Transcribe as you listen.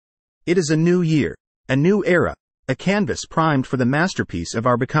It is a new year, a new era, a canvas primed for the masterpiece of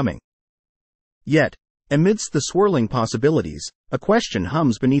our becoming. Yet, amidst the swirling possibilities, a question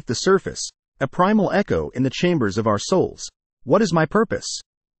hums beneath the surface, a primal echo in the chambers of our souls. What is my purpose?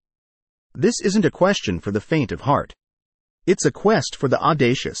 This isn't a question for the faint of heart. It's a quest for the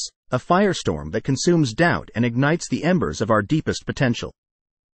audacious, a firestorm that consumes doubt and ignites the embers of our deepest potential.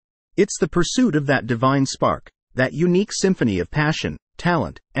 It's the pursuit of that divine spark, that unique symphony of passion,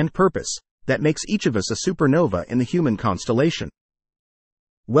 talent, and purpose, that makes each of us a supernova in the human constellation.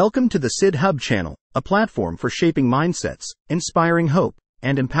 Welcome to the Sid Hub channel, a platform for shaping mindsets, inspiring hope,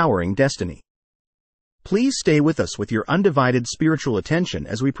 and empowering destiny. Please stay with us with your undivided spiritual attention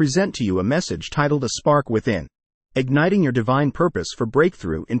as we present to you a message titled A Spark Within, igniting your divine purpose for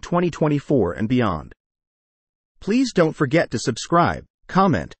breakthrough in 2024 and beyond. Please don't forget to subscribe,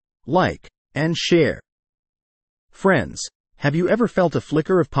 comment, like, and share. Friends, have you ever felt a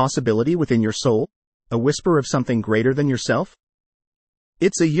flicker of possibility within your soul? A whisper of something greater than yourself?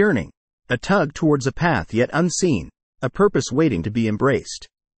 It's a yearning, a tug towards a path yet unseen, a purpose waiting to be embraced.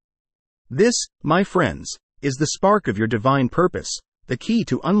 This, my friends, is the spark of your divine purpose, the key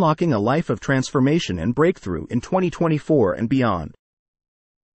to unlocking a life of transformation and breakthrough in 2024 and beyond.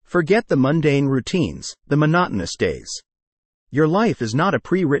 Forget the mundane routines, the monotonous days. Your life is not a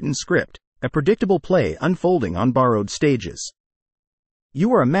pre-written script, a predictable play unfolding on borrowed stages.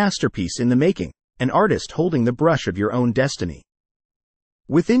 You are a masterpiece in the making, an artist holding the brush of your own destiny.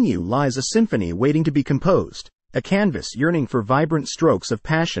 Within you lies a symphony waiting to be composed, a canvas yearning for vibrant strokes of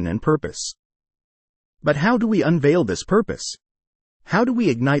passion and purpose. But how do we unveil this purpose? How do we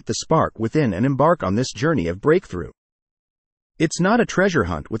ignite the spark within and embark on this journey of breakthrough? It's not a treasure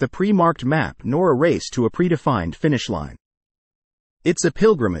hunt with a pre-marked map nor a race to a predefined finish line. It's a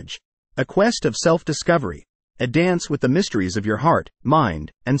pilgrimage, a quest of self-discovery, a dance with the mysteries of your heart, mind,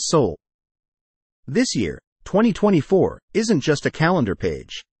 and soul. This year, 2024, isn't just a calendar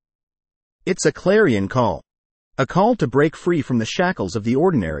page. It's a clarion call. A call to break free from the shackles of the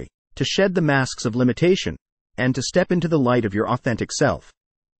ordinary, to shed the masks of limitation, and to step into the light of your authentic self.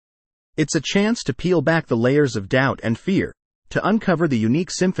 It's a chance to peel back the layers of doubt and fear, to uncover the unique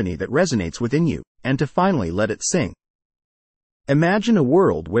symphony that resonates within you, and to finally let it sing. Imagine a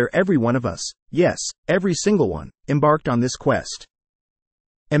world where every one of us, yes, every single one, embarked on this quest.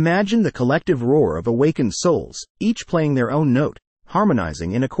 Imagine the collective roar of awakened souls, each playing their own note,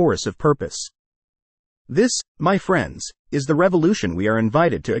 harmonizing in a chorus of purpose. This, my friends, is the revolution we are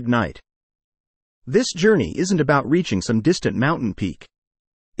invited to ignite. This journey isn't about reaching some distant mountain peak.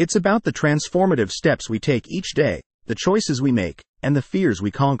 It's about the transformative steps we take each day, the choices we make, and the fears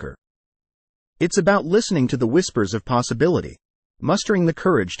we conquer. It's about listening to the whispers of possibility, mustering the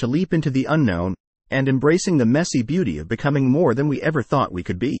courage to leap into the unknown, and embracing the messy beauty of becoming more than we ever thought we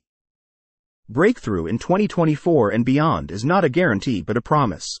could be. Breakthrough in 2024 and beyond is not a guarantee but a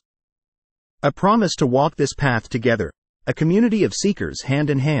promise. A promise to walk this path together, a community of seekers hand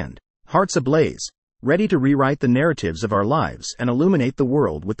in hand, hearts ablaze, ready to rewrite the narratives of our lives and illuminate the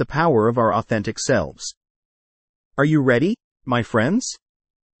world with the power of our authentic selves. Are you ready, my friends?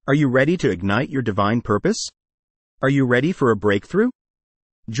 Are you ready to ignite your divine purpose? Are you ready for a breakthrough?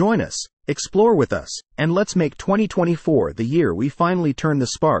 Join us, explore with us, and let's make 2024 the year we finally turn the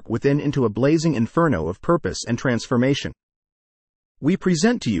spark within into a blazing inferno of purpose and transformation. We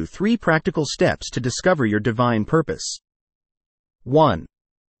present to you 3 practical steps to discover your divine purpose. 1.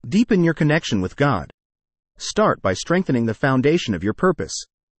 Deepen your connection with God. Start by strengthening the foundation of your purpose,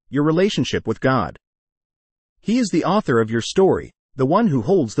 your relationship with God. He is the author of your story, the one who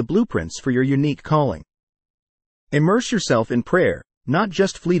holds the blueprints for your unique calling. Immerse yourself in prayer, not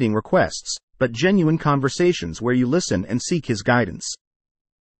just fleeting requests, but genuine conversations where you listen and seek His guidance.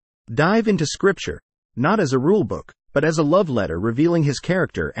 Dive into Scripture, not as a rulebook, but as a love letter revealing His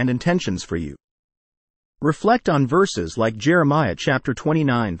character and intentions for you. Reflect on verses like Jeremiah chapter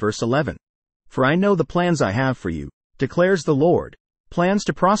 29 verse 11. For I know the plans I have for you, declares the Lord, plans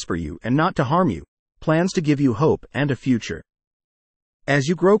to prosper you and not to harm you, plans to give you hope and a future. As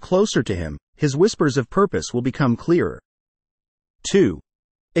you grow closer to Him, His whispers of purpose will become clearer. 2.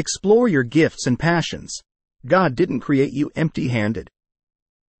 Explore your gifts and passions. God didn't create you empty-handed.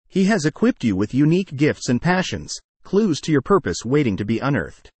 He has equipped you with unique gifts and passions, clues to your purpose waiting to be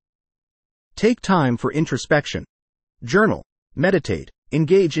unearthed. Take time for introspection. Journal, meditate,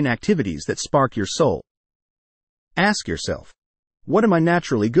 engage in activities that spark your soul. Ask yourself, what am I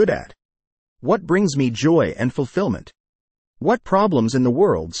naturally good at? What brings me joy and fulfillment? What problems in the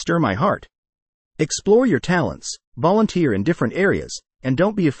world stir my heart? Explore your talents, volunteer in different areas, and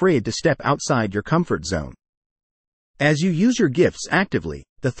don't be afraid to step outside your comfort zone. As you use your gifts actively,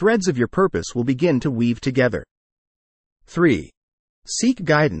 the threads of your purpose will begin to weave together. 3. Seek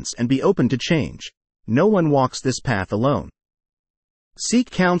guidance and be open to change. No one walks this path alone.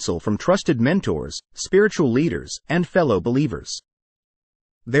 Seek counsel from trusted mentors, spiritual leaders, and fellow believers.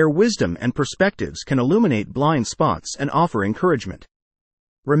 Their wisdom and perspectives can illuminate blind spots and offer encouragement.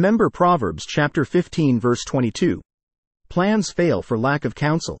 Remember Proverbs chapter 15 verse 22. Plans fail for lack of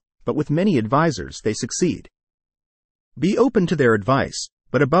counsel, but with many advisors they succeed. Be open to their advice,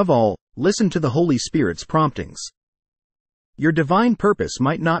 but above all, listen to the Holy Spirit's promptings. Your divine purpose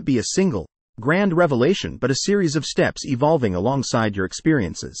might not be a single, grand revelation but a series of steps evolving alongside your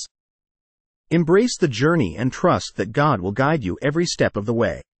experiences. Embrace the journey and trust that God will guide you every step of the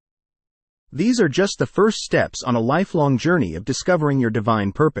way. These are just the first steps on a lifelong journey of discovering your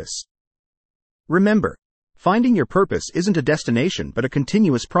divine purpose. Remember, finding your purpose isn't a destination but a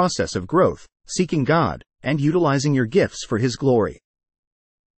continuous process of growth, seeking God, and utilizing your gifts for His glory.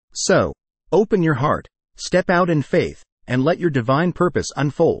 So, open your heart, step out in faith, and let your divine purpose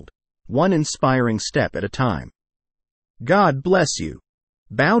unfold, one inspiring step at a time. God bless you.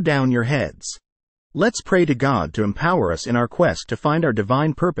 Bow down your heads. Let's pray to God to empower us in our quest to find our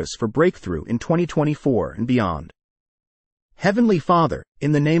divine purpose for breakthrough in 2024 and beyond. Heavenly Father,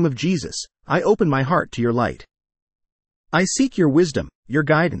 in the name of Jesus, I open my heart to your light. I seek your wisdom, your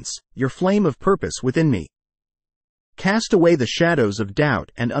guidance, your flame of purpose within me. Cast away the shadows of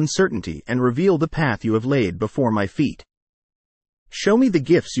doubt and uncertainty and reveal the path you have laid before my feet. Show me the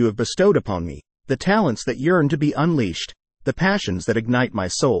gifts you have bestowed upon me, the talents that yearn to be unleashed, the passions that ignite my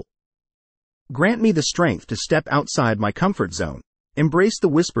soul. Grant me the strength to step outside my comfort zone, embrace the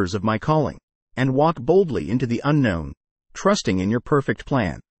whispers of my calling, and walk boldly into the unknown, trusting in your perfect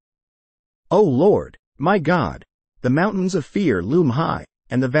plan. O Lord, my God, the mountains of fear loom high,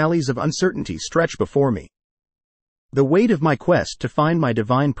 and the valleys of uncertainty stretch before me. The weight of my quest to find my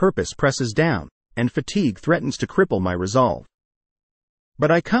divine purpose presses down, and fatigue threatens to cripple my resolve.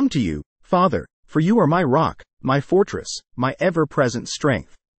 But I come to you, Father, for you are my rock, my fortress, my ever-present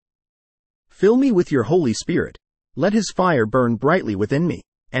strength. Fill me with your Holy Spirit, let His fire burn brightly within me,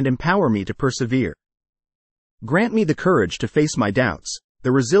 and empower me to persevere. Grant me the courage to face my doubts,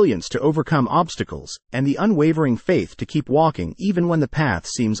 the resilience to overcome obstacles, and the unwavering faith to keep walking even when the path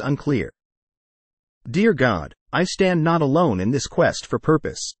seems unclear. Dear God, I stand not alone in this quest for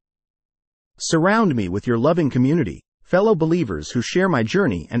purpose. Surround me with your loving community, fellow believers who share my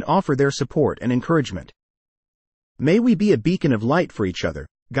journey and offer their support and encouragement. May we be a beacon of light for each other,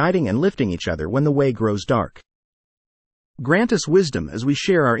 guiding and lifting each other when the way grows dark. Grant us wisdom as we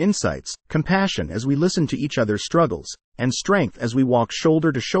share our insights, compassion as we listen to each other's struggles, and strength as we walk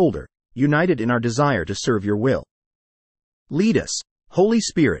shoulder to shoulder, united in our desire to serve your will. Lead us, Holy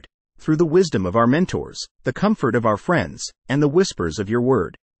Spirit, through the wisdom of our mentors, the comfort of our friends, and the whispers of your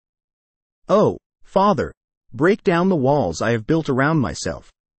word. Oh, Father, break down the walls I have built around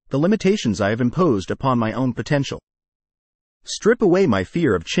myself, the limitations I have imposed upon my own potential. Strip away my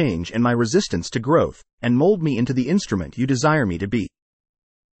fear of change and my resistance to growth, and mold me into the instrument you desire me to be.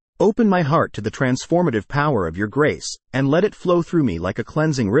 Open my heart to the transformative power of your grace, and let it flow through me like a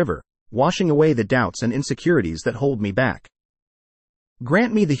cleansing river, washing away the doubts and insecurities that hold me back.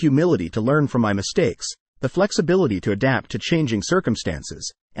 Grant me the humility to learn from my mistakes, the flexibility to adapt to changing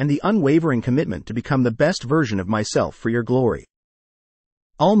circumstances, and the unwavering commitment to become the best version of myself for your glory.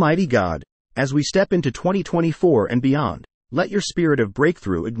 Almighty God, as we step into 2024 and beyond, let your spirit of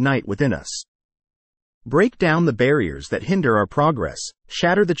breakthrough ignite within us. Break down the barriers that hinder our progress,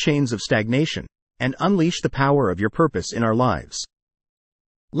 shatter the chains of stagnation, and unleash the power of your purpose in our lives.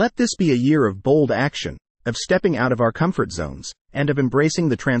 Let this be a year of bold action, of stepping out of our comfort zones, and of embracing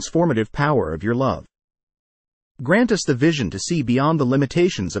the transformative power of your love. Grant us the vision to see beyond the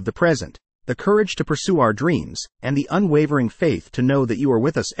limitations of the present, the courage to pursue our dreams, and the unwavering faith to know that you are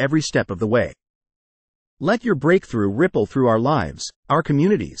with us every step of the way. Let your breakthrough ripple through our lives, our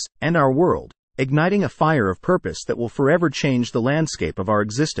communities, and our world, igniting a fire of purpose that will forever change the landscape of our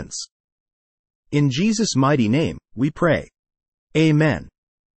existence. In Jesus' mighty name, we pray. Amen.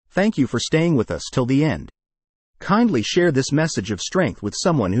 Thank you for staying with us till the end. Kindly share this message of strength with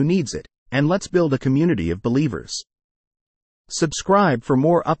someone who needs it, and let's build a community of believers. Subscribe for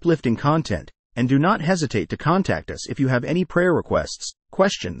more uplifting content, and do not hesitate to contact us if you have any prayer requests,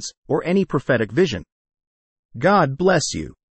 questions, or any prophetic vision. God bless you.